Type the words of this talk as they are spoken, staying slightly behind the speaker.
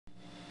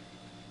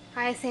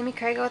Hi, it's Amy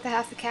Crago with the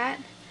House of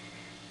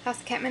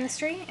Cat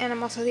Ministry, and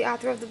I'm also the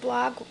author of the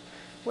blog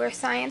Where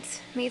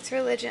Science Meets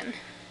Religion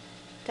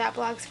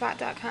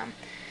 .blogspot.com.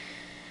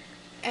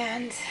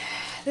 And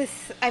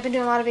I've been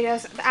doing a lot of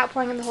videos. The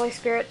outpouring of the Holy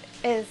Spirit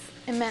is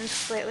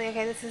immense lately.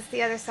 Okay, this is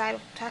the other side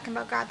of talking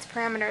about God's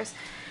parameters.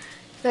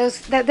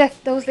 Those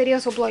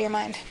videos will blow your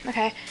mind.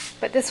 Okay,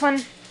 but this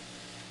one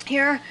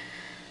here,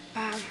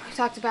 we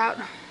talked about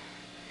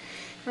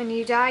when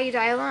you die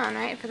alone,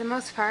 right? For the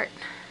most part.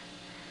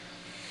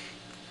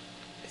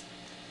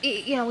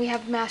 You know, we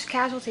have mass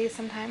casualties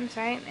sometimes,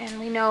 right?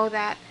 And we know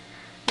that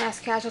mass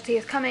casualty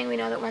is coming. We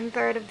know that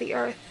 1/3 of the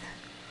earth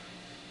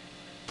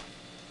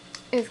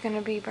is going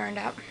to be burned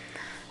up.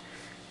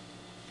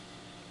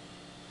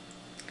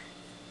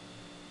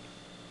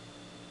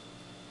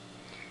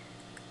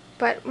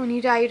 But when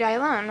you die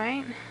alone,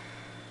 right?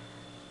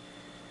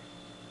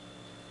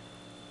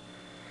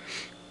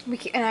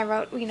 And I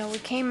wrote, you know, we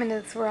came into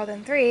this world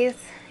in threes,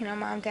 you know,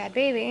 mom, dad,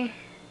 baby.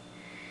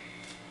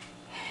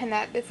 And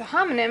that it's a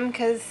homonym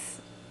because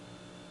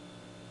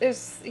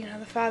there's, you know,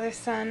 the Father,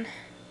 Son,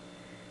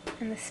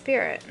 and the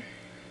Spirit.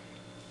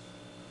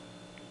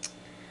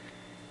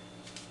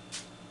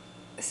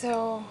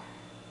 So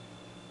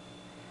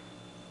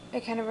I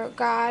kind of wrote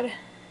God,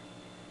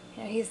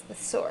 you know, he's the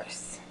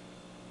source.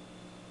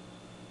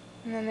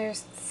 And then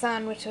there's the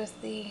Son, which was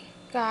the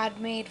God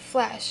made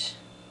flesh,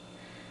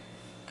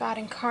 God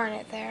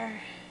incarnate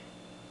there.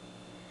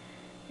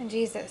 And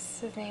Jesus,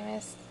 his name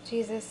is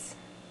Jesus,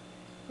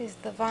 is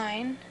the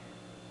vine.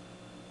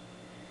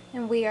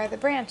 And we are the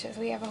branches.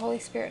 We have a Holy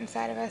Spirit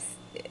inside of us.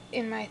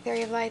 In my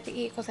theory of light, the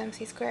E equals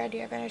MC squared. You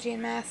have energy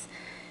and mass.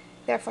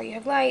 Therefore, you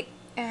have light.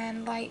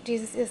 And light,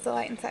 Jesus is the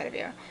light inside of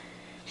you.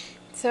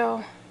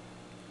 So,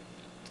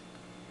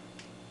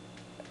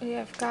 we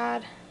have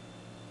God,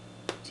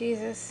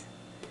 Jesus,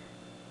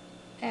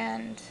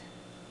 and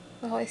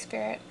the Holy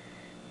Spirit,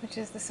 which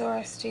is the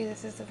source.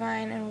 Jesus is the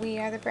vine, and we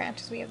are the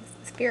branches. We have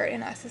the Spirit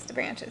in us as the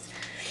branches.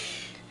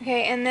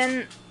 Okay, and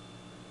then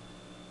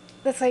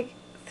that's like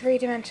 3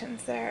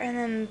 dimensions there. And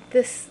then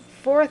this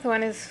 4th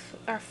one is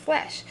our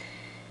flesh.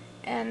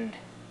 And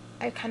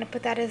I kind of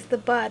put that as the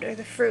bud or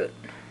the fruit.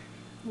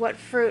 What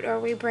fruit are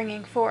we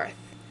bringing forth?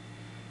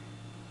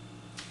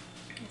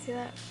 You see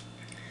that?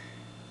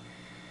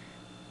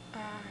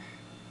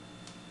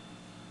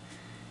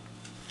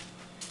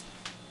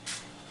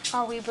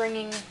 Are we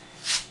bringing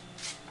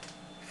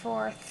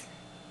forth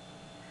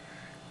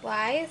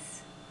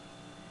lies,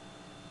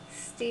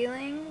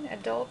 stealing,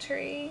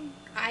 adultery,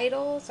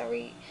 idols? Are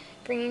we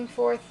bringing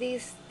forth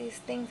these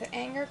things that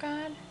anger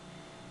God?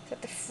 Is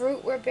that the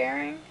fruit we're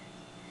bearing?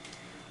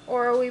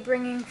 Or are we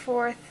bringing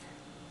forth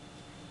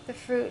the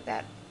fruit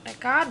that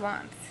God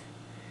wants?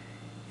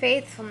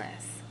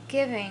 Faithfulness,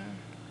 giving,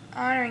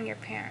 honoring your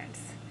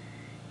parents,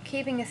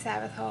 keeping a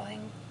Sabbath holy,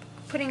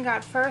 putting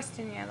God first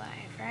in your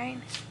life, right?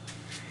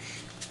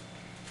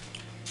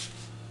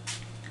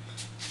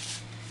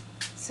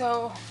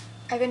 So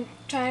I've been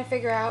trying to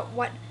figure out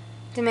what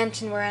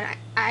dimension we're in.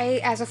 I,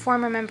 as a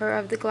former member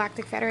of the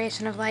Galactic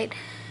Federation of Light,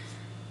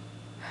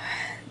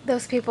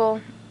 those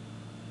people,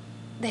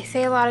 they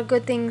say a lot of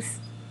good things,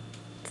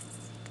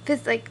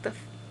 like the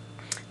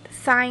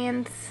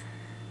science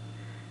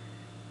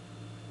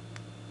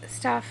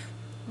stuff,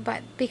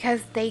 but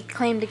because they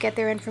claim to get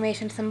their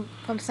information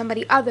from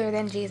somebody other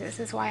than Jesus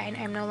is why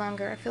I'm no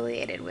longer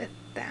affiliated with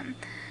them.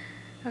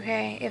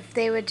 Okay, if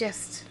they would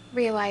just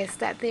realize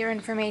that their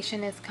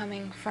information is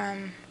coming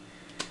from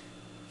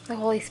the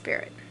Holy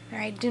Spirit.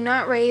 Alright, do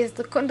not raise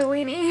the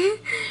Kundalini,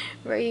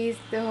 raise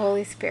the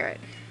Holy Spirit.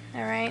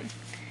 Alright,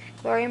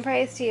 glory and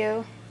praise to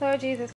you, Lord Jesus.